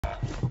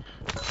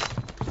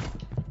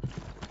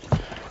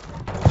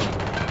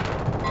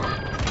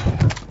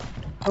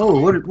Oh,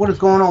 what is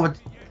going on with...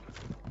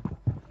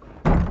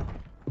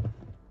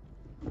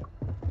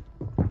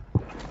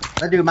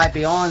 That dude might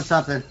be on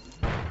something.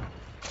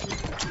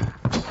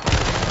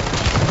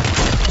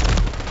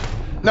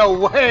 No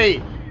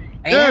way!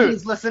 And Dude!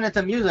 he's listening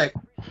to music.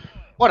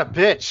 What a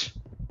bitch!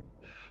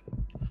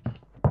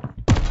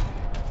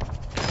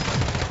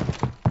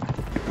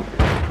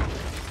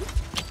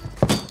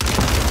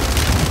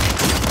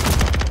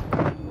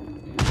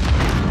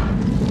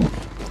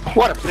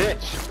 What a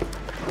bitch!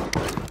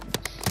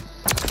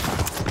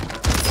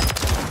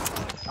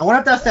 I wonder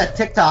if that's that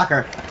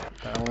TikToker.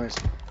 Always.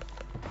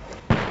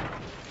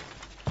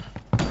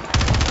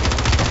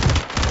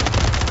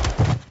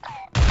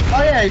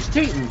 Oh yeah, he's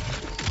cheating.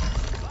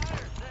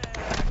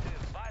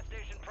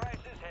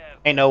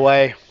 Ain't no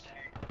way.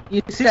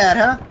 You see that,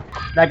 huh?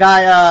 That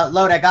guy,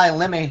 that guy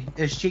Lemmy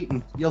is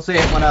cheating. You'll see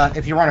it when,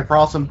 if you run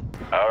across him.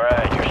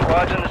 Alright, your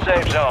squad's in the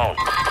safe zone.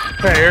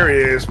 Hey, there he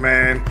is,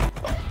 man.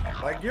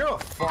 Like, you're a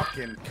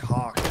fucking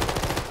cock.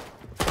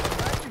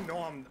 You know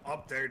I'm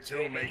up there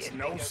too, makes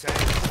no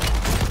sense.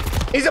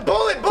 He's a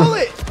bullet!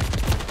 Bullet!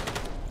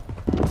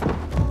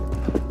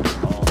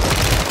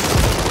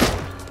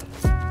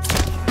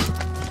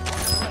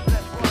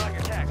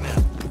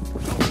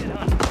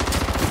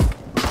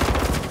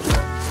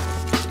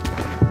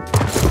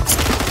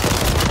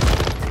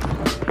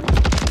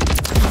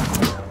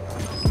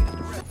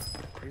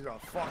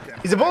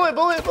 He's a bullet,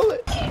 bullet,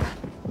 bullet!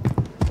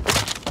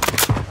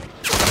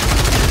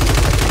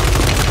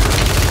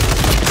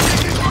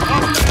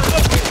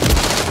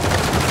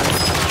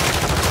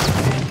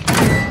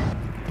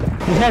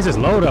 He has his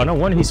loadout. No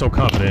wonder he's so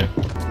confident.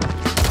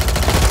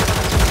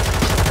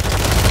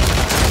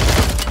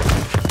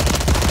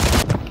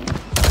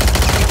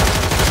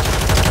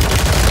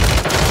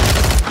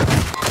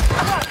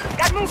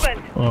 Got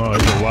movement! Oh,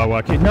 he's a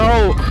wawa kid.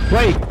 No!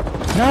 Wait!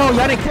 No,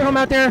 y'all didn't kill him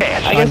out there? I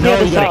guess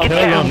know you gotta kill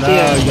him. No,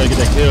 you gotta get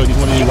that kill. He's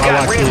one of these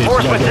wawa kids. You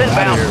gotta get him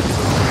out of here.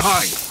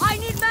 I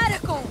need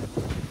medical!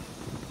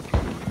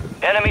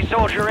 Enemy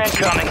soldier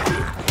incoming.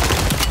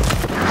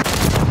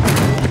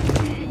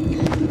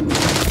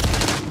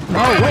 No,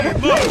 wait!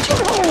 No!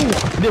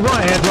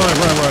 Run, Ed, run.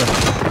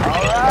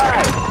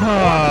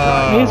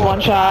 Alright! He's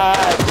one shot.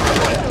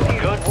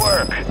 Good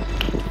work.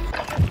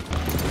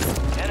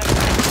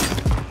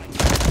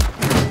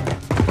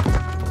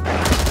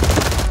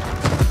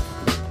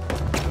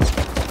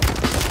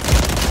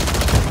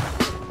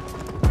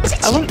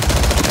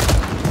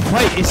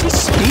 Wait, is he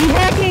speed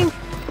hacking?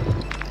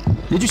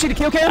 Did you see the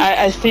kill cam?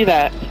 I see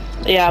that.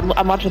 Yeah,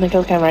 I'm watching the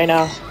kill cam right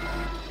now.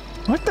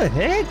 What the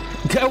heck?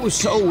 That was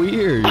so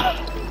weird.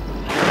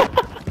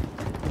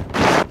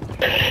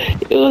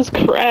 It was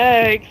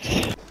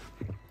cracked.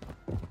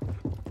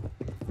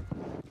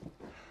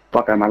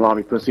 Fuck out of my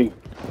lobby, pussy.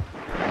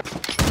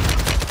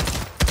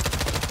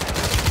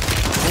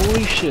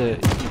 Holy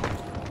shit.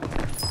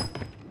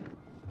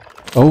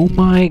 Oh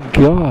my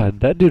god,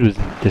 that dude was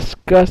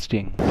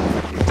disgusting.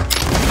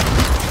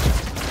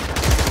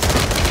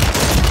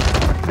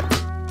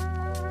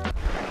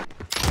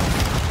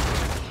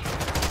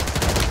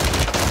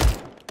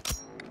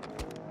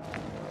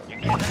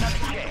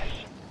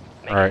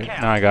 Alright,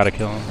 now I gotta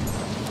kill him.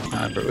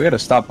 Bro, we gotta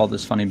stop all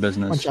this funny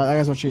business. One shot, that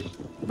guy's one cheat.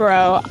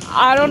 Bro,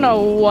 I don't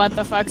know what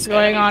the fuck's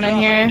going on in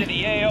here.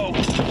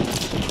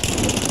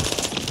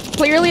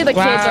 Clearly the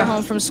kids are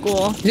home from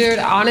school. Dude,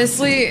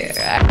 honestly...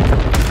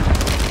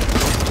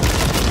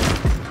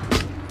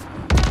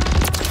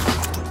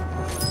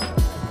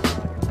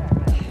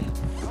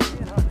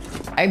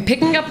 I'm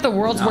picking up the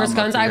world's worst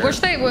guns. I wish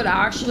they would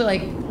actually,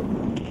 like,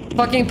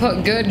 fucking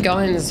put good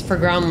guns for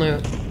ground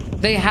loot.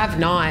 They have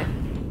not.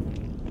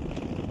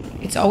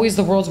 It's always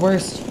the world's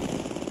worst.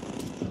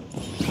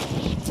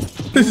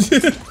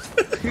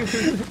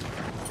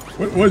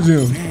 What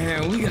gym?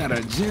 Man, we got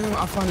a gym.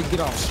 I finally get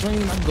off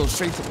stream. I can go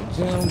straight to the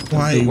gym.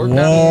 Like,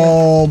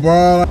 whoa,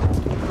 bro.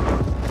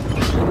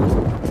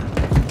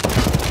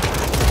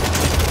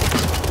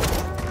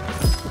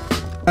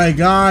 Like,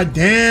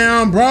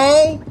 goddamn,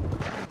 bro.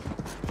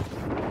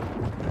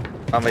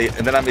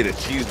 And then I made a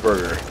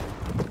cheeseburger.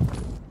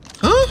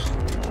 Huh?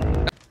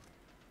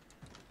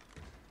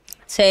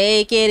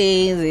 Take it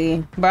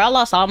easy. Bro, I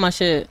lost all my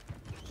shit.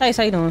 Hey,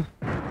 how you doing?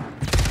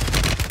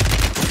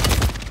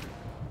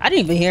 I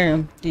didn't even hear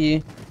him, did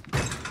you?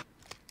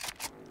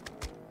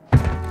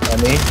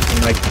 Me?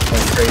 I'm like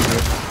crazy.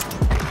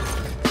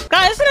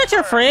 God, isn't that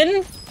your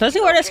friend? Does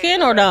he wear that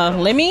skin or the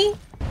Lemmy?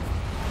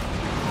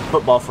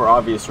 Football for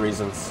obvious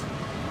reasons.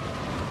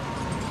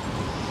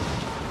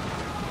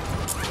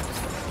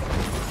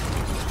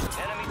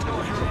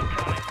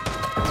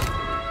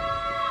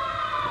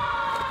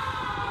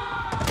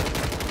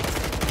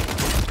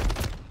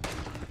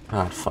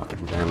 God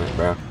fucking damn it,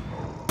 bro.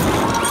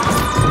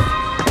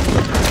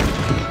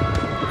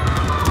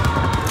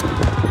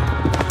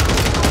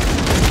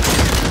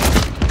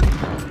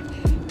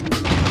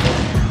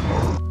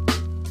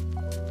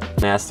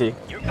 Nasty.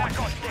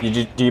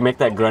 Do you make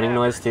that grunting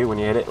noise too when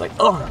you hit it? Like,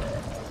 oh!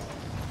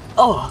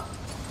 Oh!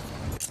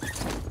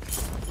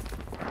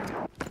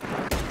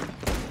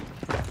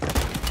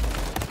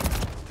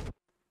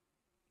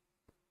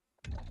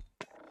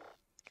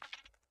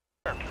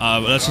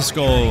 Let's just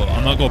go.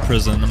 I'm gonna go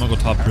prison. I'm gonna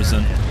go top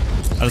prison.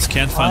 I just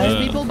can't find the.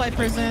 People by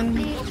prison.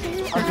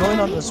 I'm going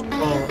on this.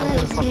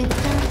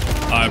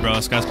 Alright, bro.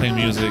 This guy's playing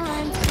music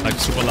like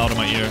super loud in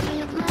my ear.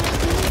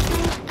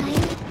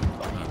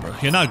 Alright, bro.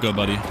 You're not good,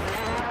 buddy.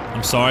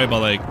 I'm sorry, but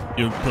like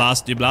you're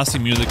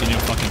blasting music in your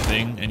fucking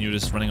thing, and you're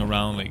just running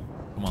around like.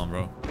 Come on,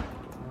 bro.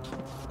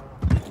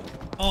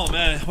 Oh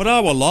man, what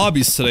are our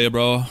lobbies today,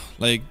 bro?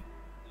 Like,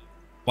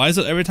 why is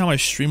it every time I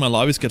stream my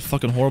lobbies get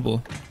fucking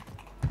horrible?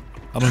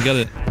 I don't get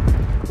it.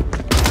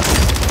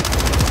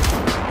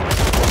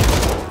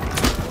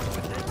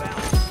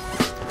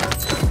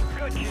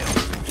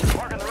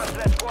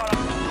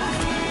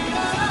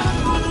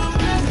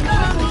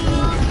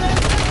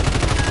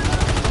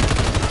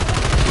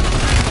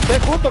 ¡Te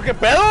junto, qué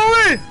pedo,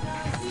 güey!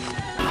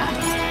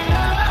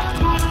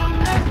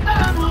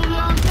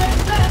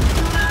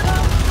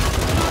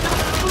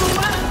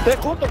 ¡Te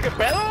junto, qué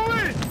pedo,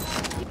 güey!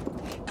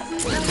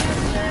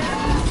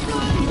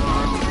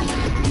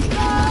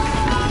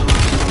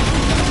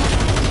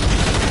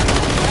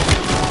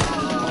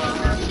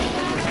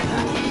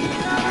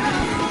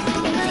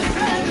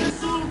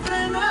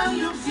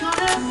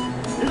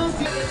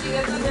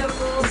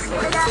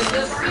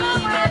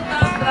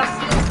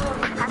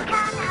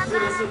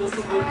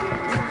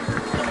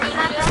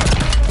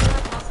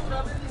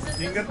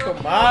 Chinga tu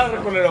madre,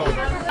 culero.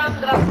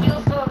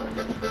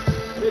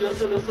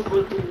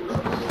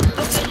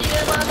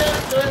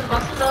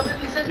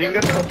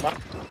 Chinga tu madre.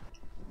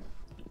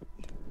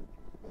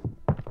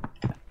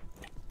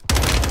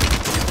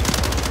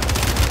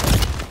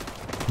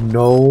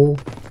 No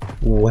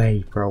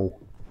way, bro.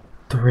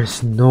 There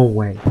is no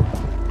way.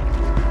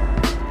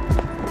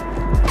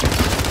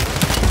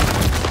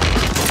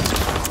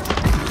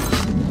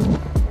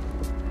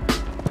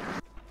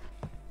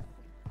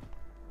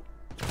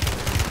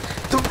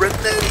 The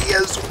Renetti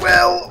as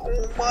well.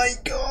 Oh my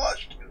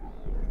gosh.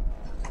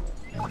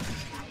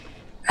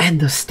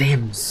 And the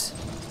stems.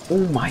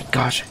 Oh my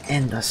gosh,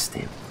 and the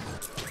stem.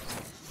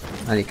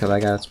 I need to kill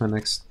that guy, that's my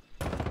next.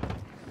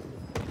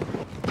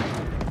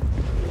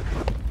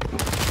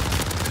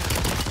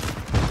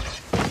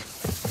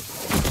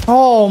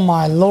 Oh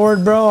my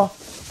lord, bro.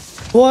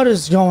 What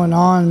is going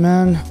on,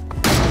 man?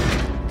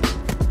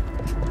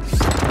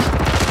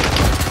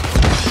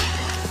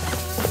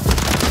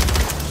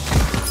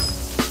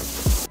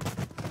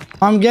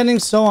 I'm getting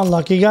so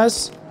unlucky,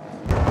 guys.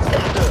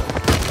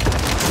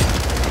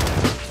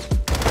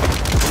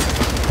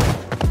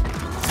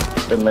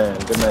 Good man,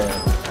 good man.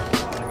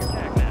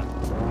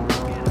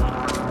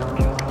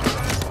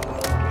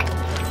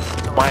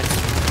 Mine.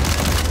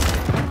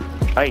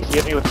 Hey, he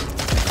hit me with.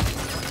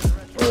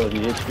 Oh, he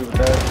hit you with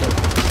that?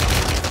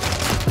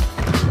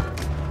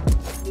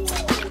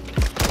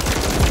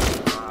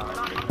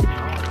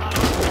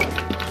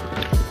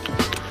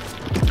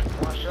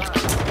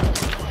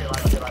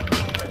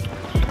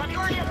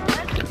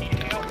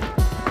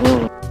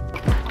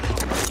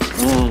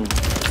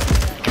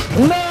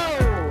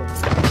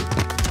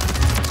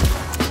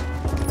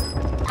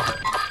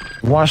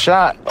 One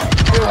shot.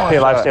 Stay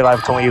alive,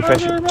 it's only you,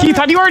 Fish. Keith,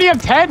 how do you already have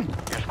 10?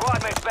 Your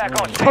squad mate's back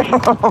on station.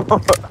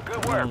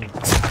 Good work.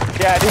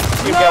 Yeah,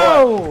 you get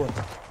one.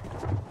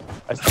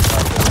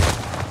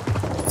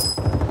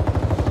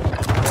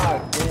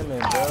 God damn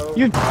it, bro.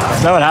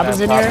 Is that what happens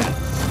in here?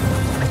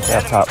 Yeah,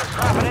 top.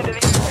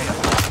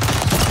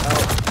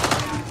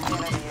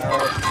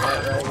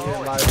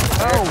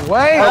 No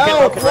way!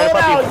 Okay, right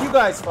above you. You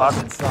guys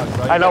fucking suck,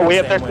 bro. I know,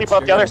 there's people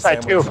up the other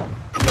side too.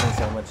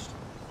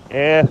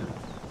 Yeah.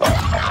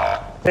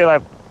 Stay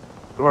alive.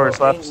 Whoever's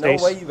left stays.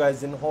 No way you guys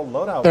didn't hold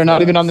loadout. They're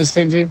not even on the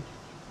same team.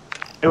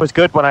 It was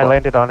good when I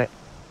landed on it.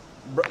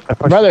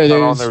 Brother,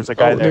 there was a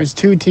guy there. There's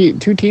two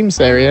teams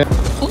there, yeah.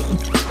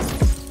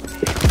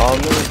 On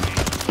me.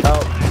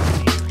 Help.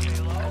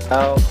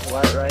 Help.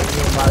 Right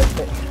here, my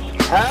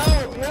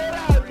help.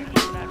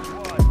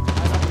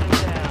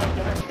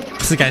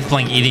 This guy's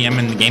playing EDM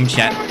in the game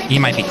chat. He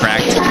might be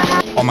cracked.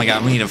 Oh my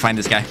god, we need to find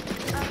this guy.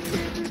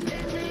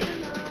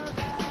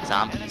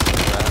 Zombies.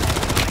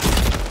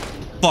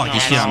 Fuck, you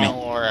shit on me.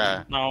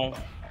 Aura. No.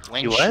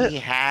 When You she what?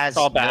 has It's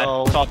all bad.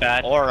 no It's all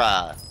bad.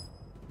 aura.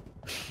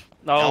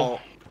 No.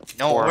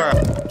 No aura.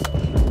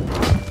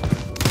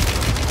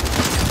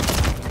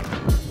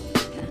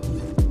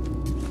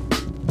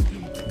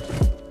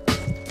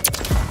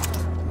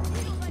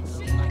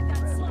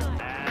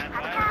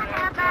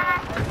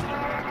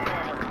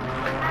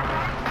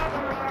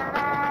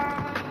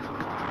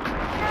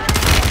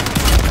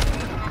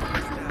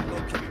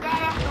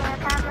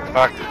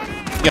 Fuck.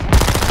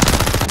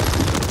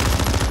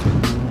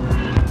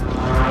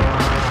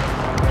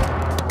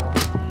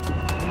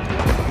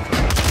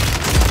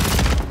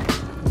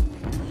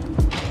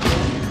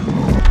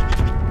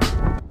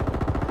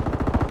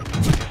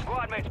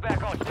 Squad mate's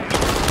back on station.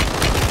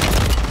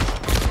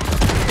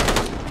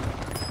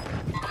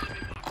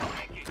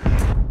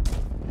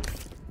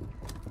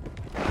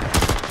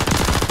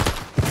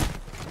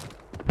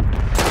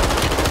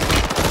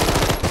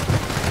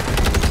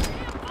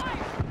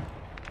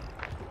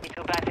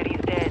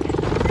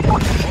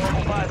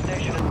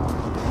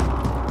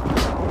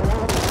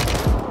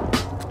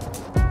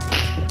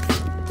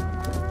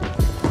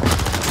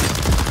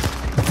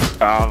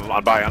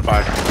 On by.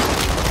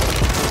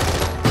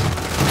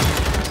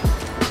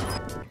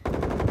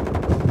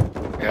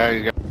 Yeah,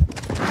 you got.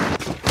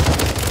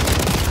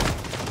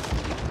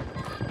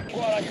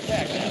 Squad on your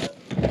back now.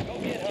 Go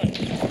get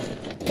hunting.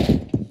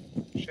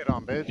 Shit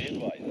on, bitch.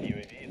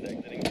 UAV is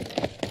exiting.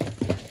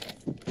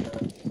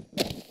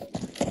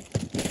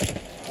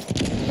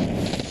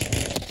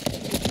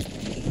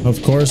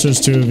 Of course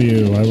there's two of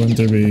you. Why wouldn't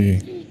there be?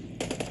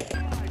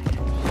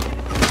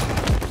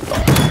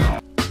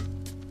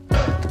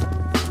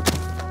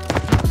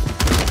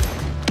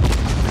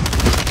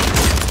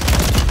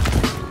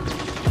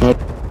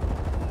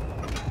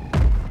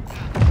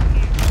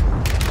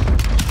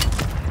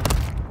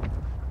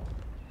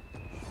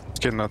 It's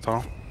getting that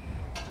tall.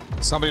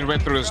 Somebody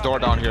went through this door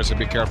down here, so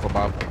be careful,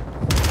 Bob.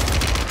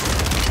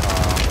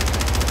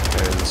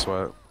 Okay, this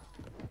what?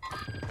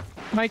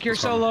 Mike, you're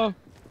solo.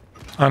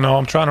 I know,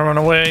 I'm trying to run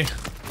away.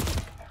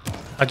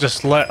 I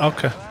just let.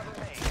 Okay.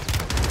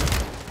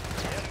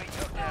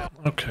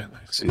 Okay,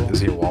 nice.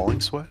 Is he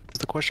walling sweat? Is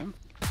the question?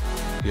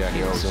 Yeah,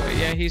 he was.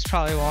 Yeah, he's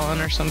probably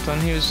walling or something.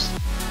 He was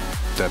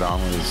Dead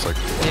on with his like.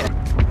 Yeah.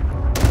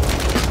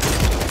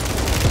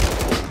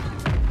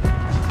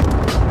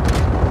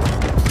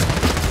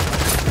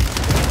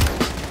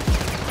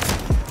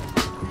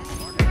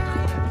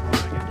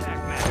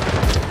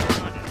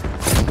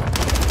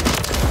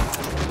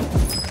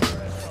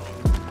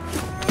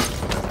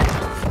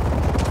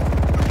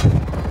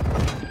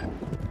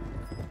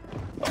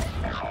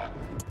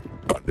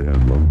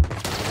 Goddamn, bro.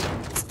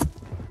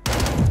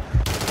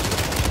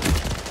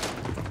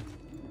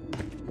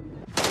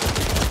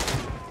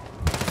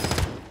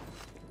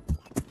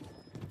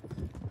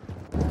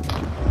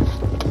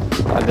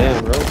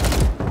 Goddamn, bro.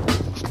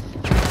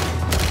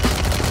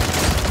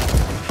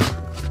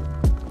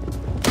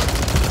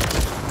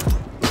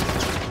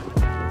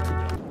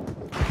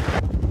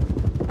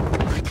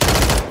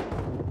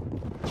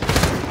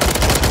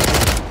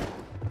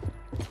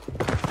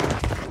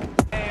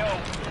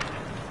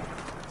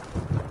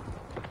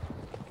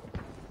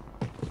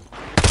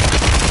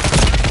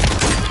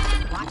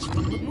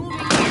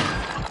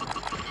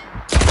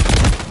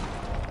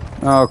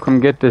 Oh, come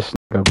get this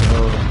nigga,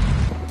 bro.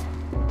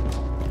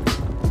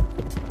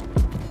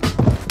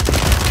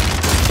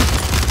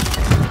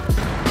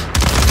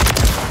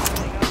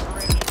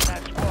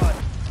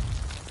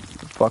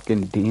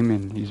 Fucking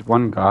demon. He's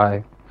one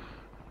guy.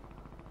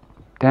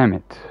 Damn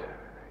it.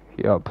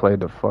 He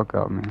outplayed the fuck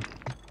out, man.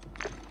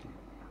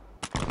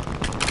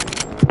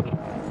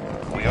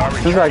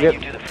 This guy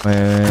get.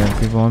 Wait,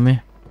 people on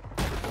me?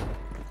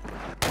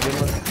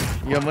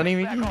 You got money,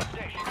 Mickey?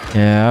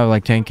 Yeah, I have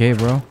like 10k,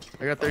 bro.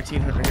 I got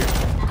 1,300 here.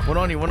 One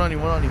on you.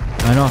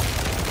 I know.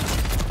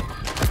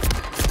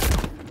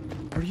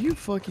 Are you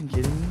fucking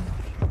kidding me?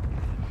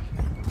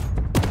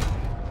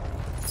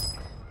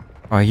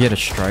 Oh, he had a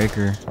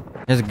striker.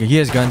 He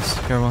has guns.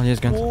 Careful, he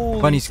has guns.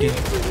 Holy Bunny skin.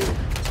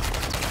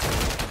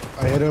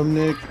 I hit him,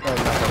 Nick.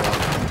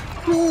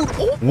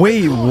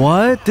 Wait,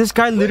 what? This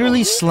guy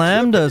literally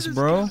slammed us,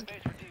 bro.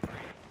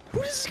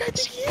 Who does this guy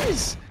think he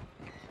is?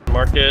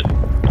 Market,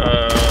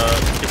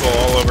 people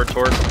all over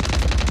Torque.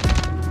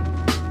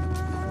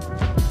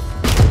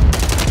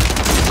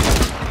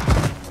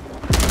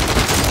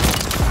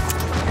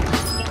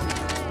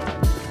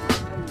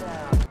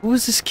 Who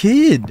is this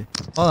kid?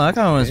 Oh, I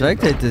kind of want to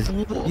spectate this.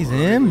 He's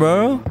in,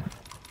 bro.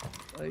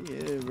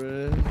 Yeah,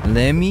 bro.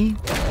 Lemmy?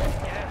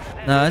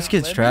 Nah, this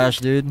kid's trash,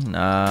 dude.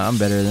 Nah, I'm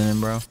better than him,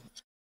 bro.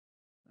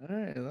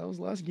 Alright, that was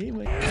the last game.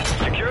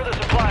 Secure the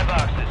supply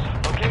boxes.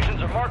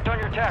 Locations are marked on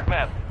your attack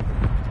map.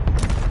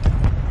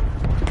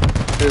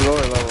 Hey,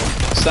 lower level.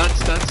 Stun.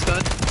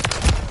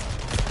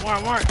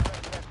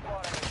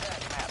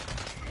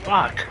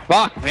 Mark.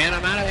 Fuck, man,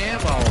 I'm out of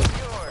ammo.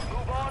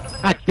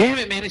 God damn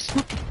it, man. It's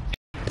fucking...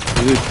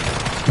 Two.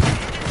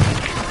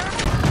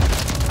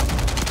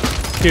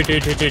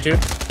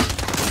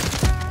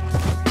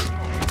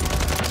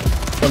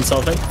 One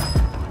solving.